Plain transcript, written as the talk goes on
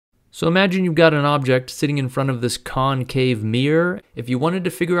So imagine you've got an object sitting in front of this concave mirror. If you wanted to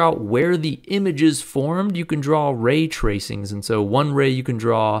figure out where the image is formed, you can draw ray tracings. And so one ray you can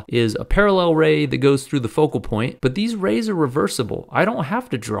draw is a parallel ray that goes through the focal point, but these rays are reversible. I don't have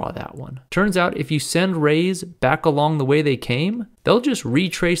to draw that one. Turns out if you send rays back along the way they came, they'll just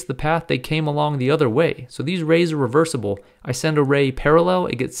retrace the path they came along the other way. So these rays are reversible. I send a ray parallel,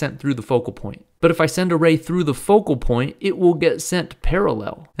 it gets sent through the focal point. But if I send a ray through the focal point, it will get sent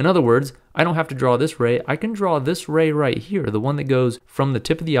parallel. In other words, I don't have to draw this ray. I can draw this ray right here, the one that goes from the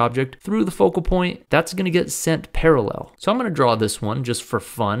tip of the object through the focal point. That's going to get sent parallel. So I'm going to draw this one just for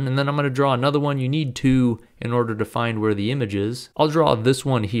fun, and then I'm going to draw another one. You need two in order to find where the image is. I'll draw this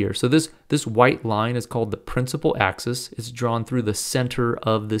one here. So this white line is called the principal axis. It's drawn through the center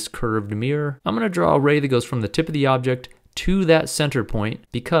of this curved mirror. I'm going to draw a ray that goes from the tip of the object to that center point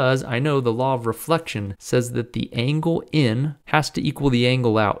because I know the law of reflection says that the angle in has to equal the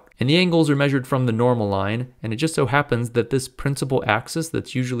angle out. And the angles are measured from the normal line, and it just so happens that this principal axis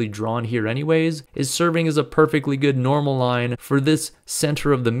that's usually drawn here anyways is serving as a perfectly good normal line for this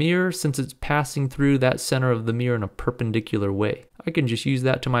center of the mirror since it's passing through that center of the mirror in a perpendicular way. I can just use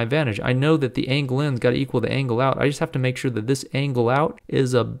that to my advantage. I know that the angle in's got to equal the angle out. I just have to make sure that this angle out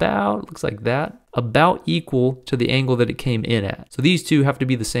is about, looks like that, about equal to the angle that it came in at. So these two have to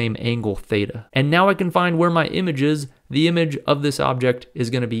be the same angle theta. And now I can find where my image is. The image of this object is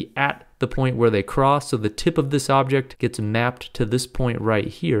going to be at the point where they cross, so the tip of this object gets mapped to this point right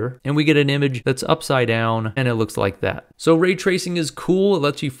here, and we get an image that's upside down, and it looks like that. So ray tracing is cool. It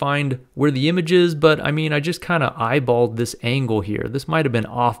lets you find where the image is, but I mean, I just kind of eyeballed this angle here. This might have been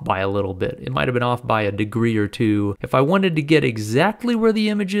off by a little bit. It might have been off by a degree or two. If I wanted to get exactly where the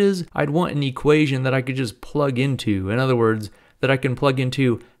image is, I'd want an equation that I could just plug into. In other words, that I can plug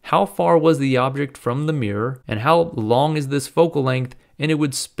into how far was the object from the mirror and how long is this focal length, and it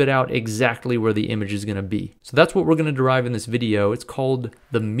would spit out exactly where the image is going to be. So that's what we're going to derive in this video. It's called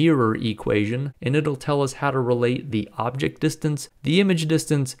the mirror equation, and it'll tell us how to relate the object distance, the image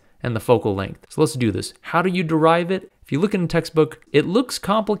distance, and the focal length. So let's do this. How do you derive it? If you look in a textbook, it looks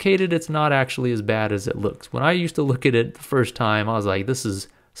complicated. It's not actually as bad as it looks. When I used to look at it the first time, I was like, this is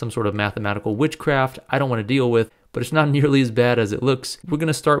some sort of mathematical witchcraft I don't want to deal with. But it's not nearly as bad as it looks. We're going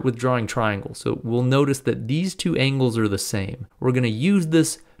to start with drawing triangles. So we'll notice that these two angles are the same. We're going to use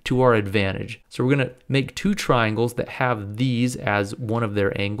this to our advantage. So we're going to make two triangles that have these as one of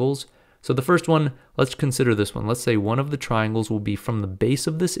their angles. So the first one, let's consider this one. Let's say one of the triangles will be from the base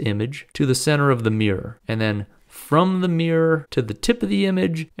of this image to the center of the mirror, and then from the mirror to the tip of the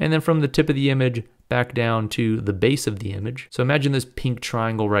image, and then from the tip of the image back down to the base of the image. So imagine this pink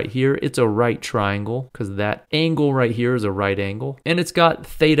triangle right here. It's a right triangle because that angle right here is a right angle, and it's got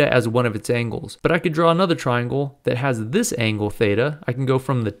theta as one of its angles. But I could draw another triangle that has this angle theta. I can go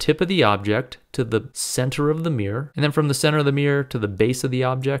from the tip of the object to the center of the mirror, and then from the center of the mirror to the base of the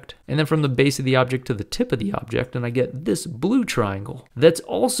object, and then from the base of the object to the tip of the object, and I get this blue triangle. That's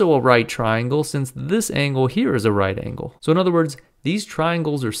also a right triangle since this angle here is a right angle. So in other words, these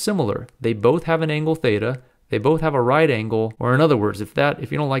triangles are similar. They both have an angle theta. They both have a right angle, or in other words,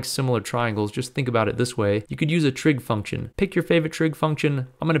 if you don't like similar triangles, just think about it this way. You could use a trig function. Pick your favorite trig function.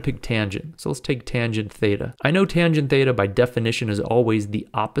 I'm going to pick tangent. So let's take tangent theta. I know tangent theta by definition is always the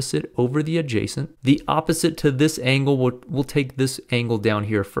opposite over the adjacent. The opposite to this angle, we'll take this angle down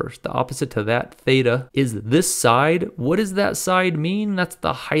here first. The opposite to that theta is this side. What does that side mean? That's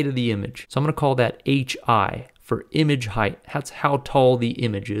the height of the image. So I'm going to call that HI. For image height. That's how tall the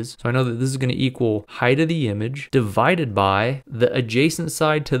image is. So I know that this is going to equal height of the image divided by the adjacent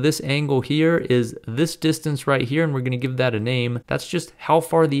side to this angle here is this distance right here, and we're going to give that a name. That's just how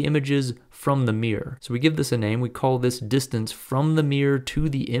far the image is from the mirror. So we give this a name. We call this distance from the mirror to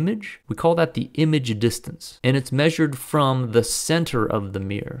the image. We call that the image distance. And it's measured from the center of the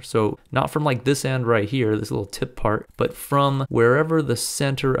mirror. So not from like this end right here, this little tip part, but from wherever the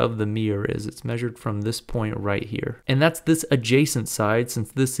center of the mirror is. It's measured from this point right here. And that's this adjacent side,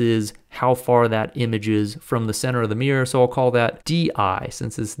 since this is how far that image is from the center of the mirror. So I'll call that DI,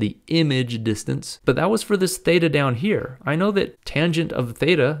 since it's the image distance. But that was for this theta down here. I know that tangent of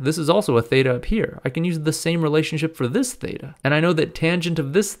theta, this is also a theta up here. I can use the same relationship for this theta. And I know that tangent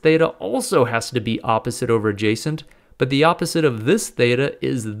of this theta also has to be opposite over adjacent, but the opposite of this theta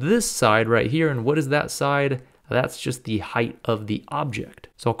is this side right here. And what is that side? That's just the height of the object.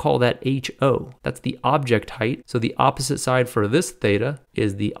 So I'll call that HO. That's the object height. So the opposite side for this theta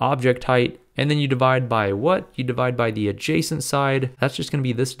is the object height. And then you divide by what? You divide by the adjacent side. That's just going to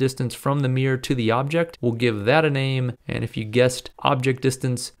be this distance from the mirror to the object. We'll give that a name. And if you guessed object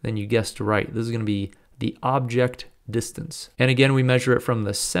distance, then you guessed right. This is going to be the object distance. And again, we measure it from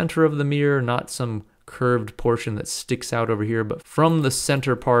the center of the mirror, not some curved portion that sticks out over here, but from the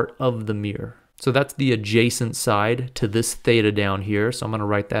center part of the mirror. So that's the adjacent side to this theta down here. So I'm going to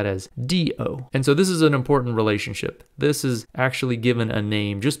write that as DO. And so this is an important relationship. This is actually given a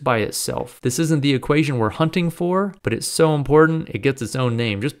name just by itself. This isn't the equation we're hunting for, but it's so important it gets its own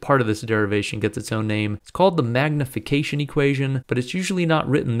name. Just part of this derivation gets its own name. It's called the magnification equation, but it's usually not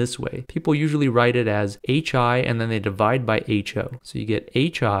written this way. People usually write it as HI and then they divide by HO. So you get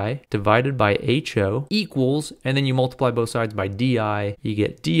HI divided by HO equals, and then you multiply both sides by DI. You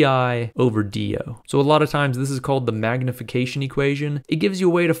get DI over DO. So a lot of times this is called the magnification equation. It gives you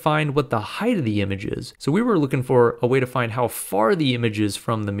a way to find what the height of the image is. So we were looking for a way to find how far the image is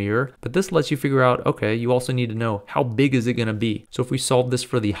from the mirror, but this lets you figure out, okay, you also need to know how big is it going to be. So if we solve this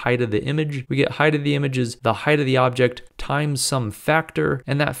for the height of the image, we get height of the image is the height of the object times some factor,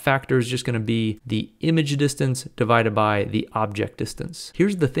 and that factor is just going to be the image distance divided by the object distance.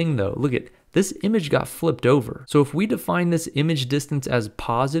 Here's the thing though, look at this image got flipped over. So if we define this image distance as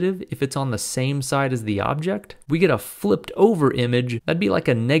positive, if it's on the same side as the object, we get a flipped over image. That'd be like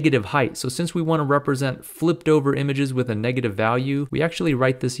a negative height. So since we want to represent flipped over images with a negative value, we actually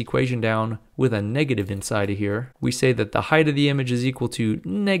write this equation down with a negative inside of here. We say that the height of the image is equal to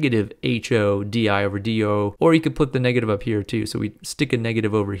negative HO DI over DO, or you could put the negative up here too. So we stick a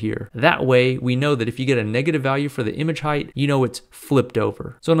negative over here. That way we know that if you get a negative value for the image height, you know it's flipped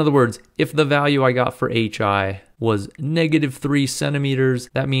over. So in other words, if the value I got for HI was -3 centimeters,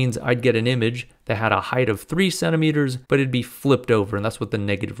 that means I'd get an image that had a height of 3 centimeters, but it'd be flipped over, and that's what the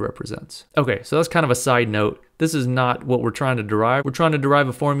negative represents. Okay, so that's kind of a side note. This is not what we're trying to derive. We're trying to derive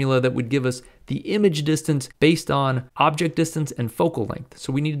a formula that would give us the image distance based on object distance and focal length.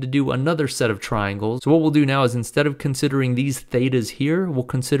 So we needed to do another set of triangles. So what we'll do now is instead of considering these thetas here, we'll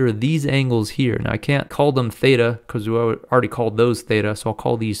consider these angles here. Now I can't call them theta because we already called those theta, so I'll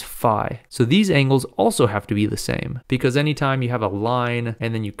call these phi. So these angles also have to be the same, because anytime you have a line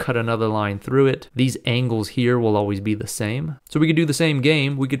and then you cut another line through it, these angles here will always be the same. So we could do the same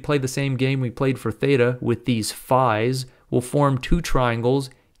game. We could play the same game we played for theta with these phis. We'll form two triangles.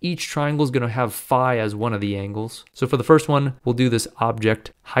 Each triangle is going to have phi as one of the angles. So for the first one, we'll do this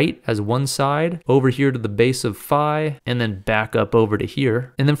object height as one side, over here to the base of phi, and then back up over to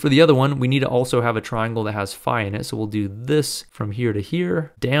here. And then for the other one, we need to also have a triangle that has phi in it. So we'll do this from here to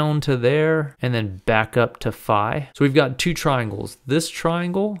here, down to there, and then back up to phi. So we've got two triangles, this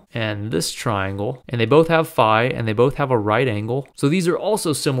triangle, and they both have phi, and they both have a right angle. So these are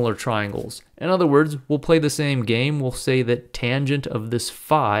also similar triangles. In other words, we'll play the same game. We'll say that tangent of this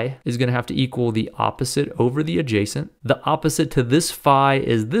phi is going to have to equal the opposite over the adjacent. The opposite to this phi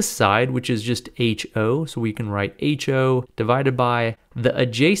is this side, which is just HO. So we can write HO divided by the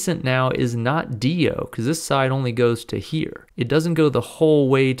adjacent now is not DO, because this side only goes to here. It doesn't go the whole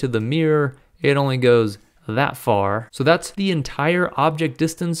way to the mirror. It only goes that far. So that's the entire object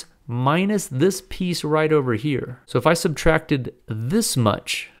distance minus this piece right over here. So if I subtracted this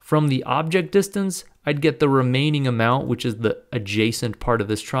much from the object distance, I'd get the remaining amount, which is the adjacent part of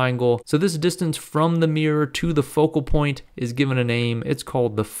this triangle. So this distance from the mirror to the focal point is given a name. It's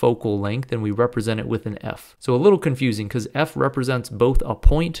called the focal length, and we represent it with an F. So a little confusing because F represents both a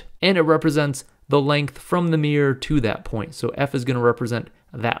point and it represents the length from the mirror to that point. So F is going to represent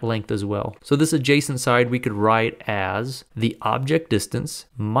that length as well. So this adjacent side we could write as the object distance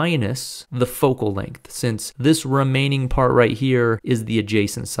minus the focal length, since this remaining part right here is the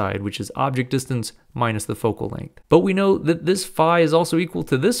adjacent side, which is object distance minus the focal length. But we know that this phi is also equal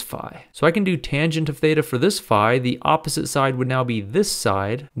to this phi. So I can do tangent of theta for this phi. The opposite side would now be this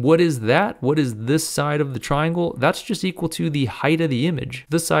side. What is that? What is this side of the triangle? That's just equal to the height of the image.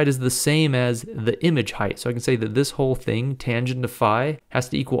 This side is the same as the image height. So I can say that this whole thing, tangent of phi, has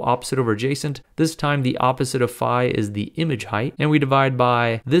to equal opposite over adjacent. This time the opposite of phi is the image height, and we divide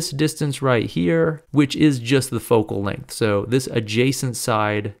by this distance right here, which is just the focal length. So this adjacent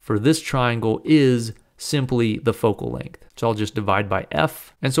side for this triangle is simply the focal length. So I'll just divide by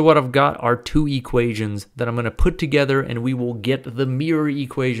F. And so what I've got are two equations that I'm going to put together, and we will get the mirror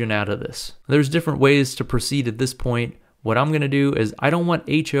equation out of this. There's different ways to proceed at this point. What I'm going to do is I don't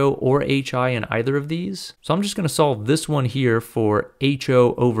want HO or HI in either of these. So I'm just going to solve this one here for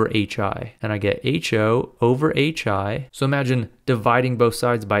HO over HI. And I get HO over HI. So imagine dividing both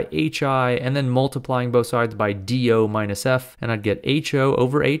sides by HI and then multiplying both sides by DO minus F. And I'd get HO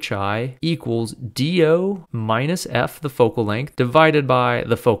over HI equals DO minus F, the focal length, divided by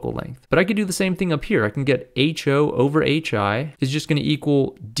the focal length. But I could do the same thing up here. I can get HO over HI is just going to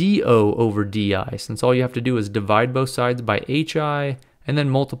equal DO over DI, since all you have to do is divide both sides by HI, and then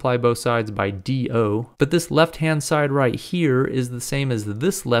multiply both sides by do. But this left-hand side right here is the same as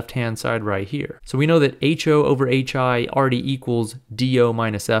this left-hand side right here. So we know that HO over HI already equals do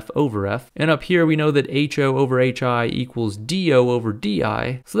minus F over F. And up here we know that HO over HI equals do over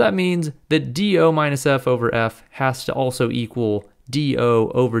DI. So that means that do minus F over F has to also equal do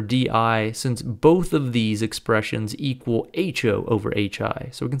over di, since both of these expressions equal ho over hi.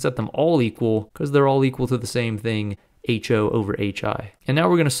 So we can set them all equal because they're all equal to the same thing, ho over hi. And now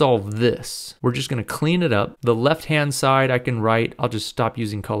we're going to solve this. We're just going to clean it up. The left-hand side I can write, I'll just stop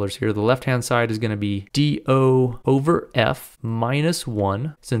using colors here. The left-hand side is going to be do over f minus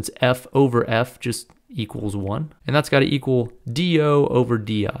 1, since f over f just equals 1. And that's got to equal do over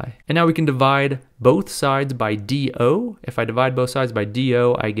di. And now we can divide both sides by do. If I divide both sides by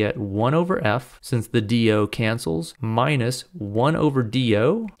do, I get 1 over f, since the do cancels, minus 1 over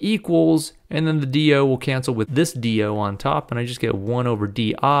do equals, and then the do will cancel with this do on top, and I just get 1 over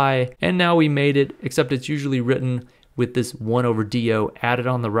di. And now we made it, except it's usually written with this 1 over do added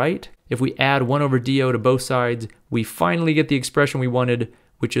on the right. If we add 1 over do to both sides, we finally get the expression we wanted,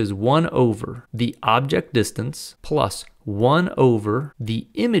 which is 1 over the object distance plus 1 over the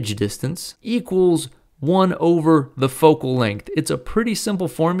image distance equals 1 over the focal length. It's a pretty simple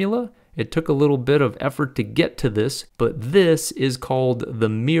formula. It took a little bit of effort to get to this, but this is called the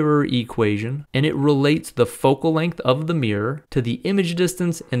mirror equation, and it relates the focal length of the mirror to the image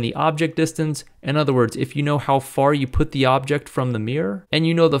distance and the object distance. In other words, if you know how far you put the object from the mirror, and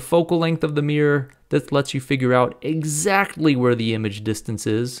you know the focal length of the mirror, this lets you figure out exactly where the image distance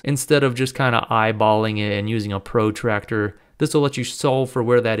is, instead of just kind of eyeballing it and using a protractor. This will let you solve for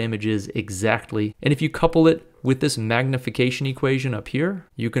where that image is exactly. And if you couple it with this magnification equation up here,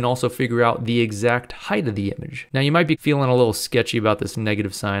 you can also figure out the exact height of the image. Now you might be feeling a little sketchy about this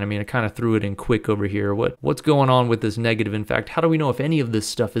negative sign. I mean, I kind of threw it in quick over here. What's going on with this negative? In fact, how do we know if any of this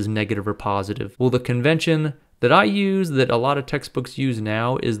stuff is negative or positive? Well, the convention that I use, that a lot of textbooks use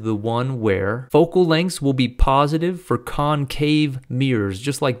now, is the one where focal lengths will be positive for concave mirrors,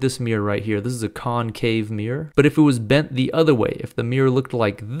 just like this mirror right here. This is a concave mirror. But if it was bent the other way, if the mirror looked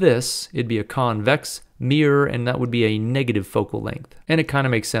like this, it'd be a convex mirror, and that would be a negative focal length. And it kind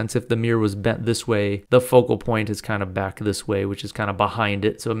of makes sense. If the mirror was bent this way, the focal point is kind of back this way, which is kind of behind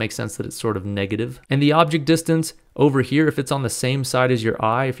it, so it makes sense that it's sort of negative. And the object distance over here, if it's on the same side as your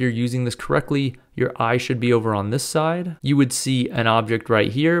eye, if you're using this correctly, your eye should be over on this side. You would see an object right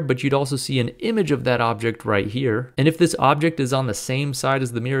here, but you'd also see an image of that object right here. And if this object is on the same side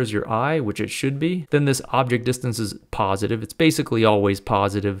as the mirror as your eye, which it should be, then this object distance is positive. It's basically always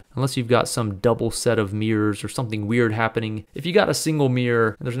positive, unless you've got some double set of mirrors or something weird happening. If you got a single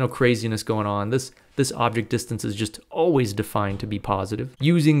mirror and there's no craziness going on, this object distance is just always defined to be positive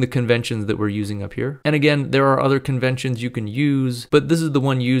using the conventions that we're using up here. And again, there are other conventions you can use, but this is the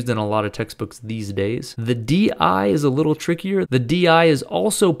one used in a lot of textbooks these days. The DI is a little trickier. The DI is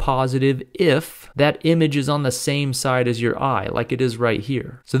also positive if that image is on the same side as your eye, like it is right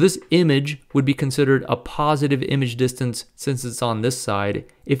here. So this image would be considered a positive image distance since it's on this side.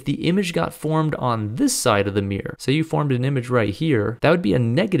 If the image got formed on this side of the mirror, say you formed an image right here, that would be a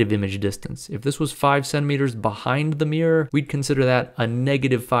negative image distance. If this was 5 centimeters behind the mirror, we'd consider that a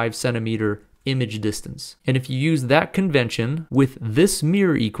negative 5 centimeter image distance. And if you use that convention with this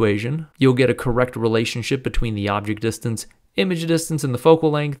mirror equation, you'll get a correct relationship between the object distance, image distance, and the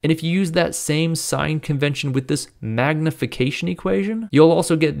focal length. And if you use that same sign convention with this magnification equation, you'll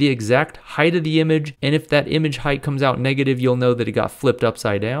also get the exact height of the image. And if that image height comes out negative, you'll know that it got flipped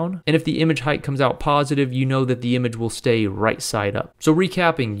upside down. And if the image height comes out positive, you know that the image will stay right side up. So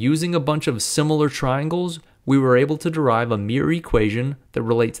recapping, using a bunch of similar triangles, we were able to derive a mirror equation that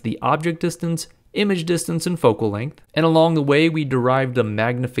relates the object distance, image distance, and focal length. And along the way, we derived a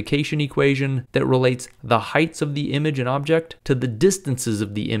magnification equation that relates the heights of the image and object to the distances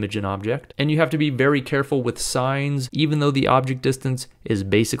of the image and object. And you have to be very careful with signs. Even though the object distance is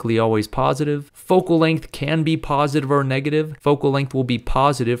basically always positive, focal length can be positive or negative. Focal length will be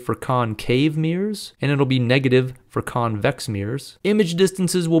positive for concave mirrors, and it'll be negative for convex mirrors. Image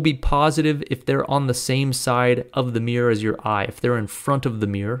distances will be positive if they're on the same side of the mirror as your eye, if they're in front of the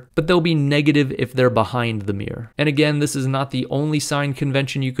mirror, but they'll be negative if they're behind the mirror. And again, this is not the only sign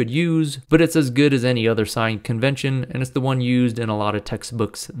convention you could use, but it's as good as any other sign convention, and it's the one used in a lot of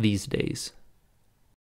textbooks these days.